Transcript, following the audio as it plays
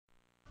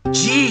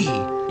Gee,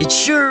 it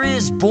sure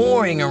is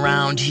boring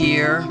around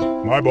here.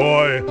 My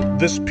boy,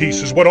 this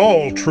peace is what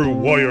all true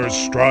warriors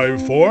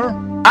strive for.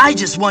 I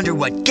just wonder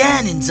what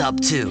Ganon's up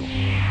to.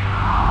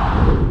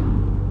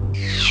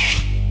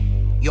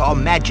 Your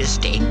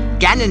Majesty,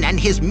 Ganon and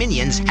his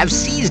minions have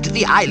seized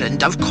the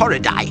island of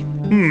Korodai.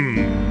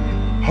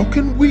 How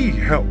can we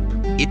help?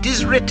 It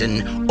is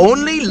written,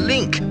 only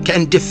Link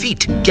can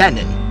defeat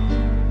Ganon.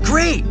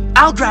 Great,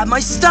 I'll grab my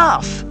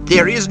stuff.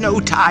 There is no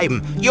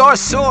time. Your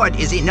sword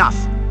is enough.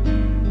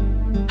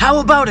 How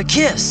about a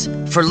kiss,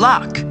 for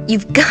luck?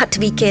 You've got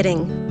to be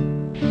kidding.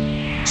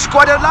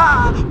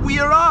 Squadala, we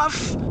are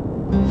off.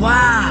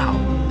 Wow,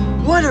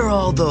 what are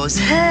all those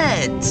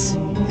heads?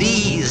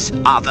 These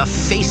are the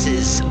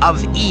faces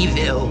of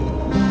evil.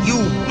 You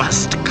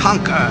must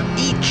conquer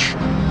each.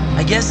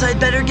 I guess I'd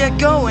better get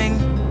going.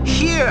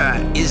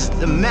 Here is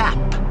the map.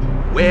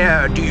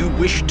 Where do you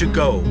wish to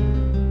go?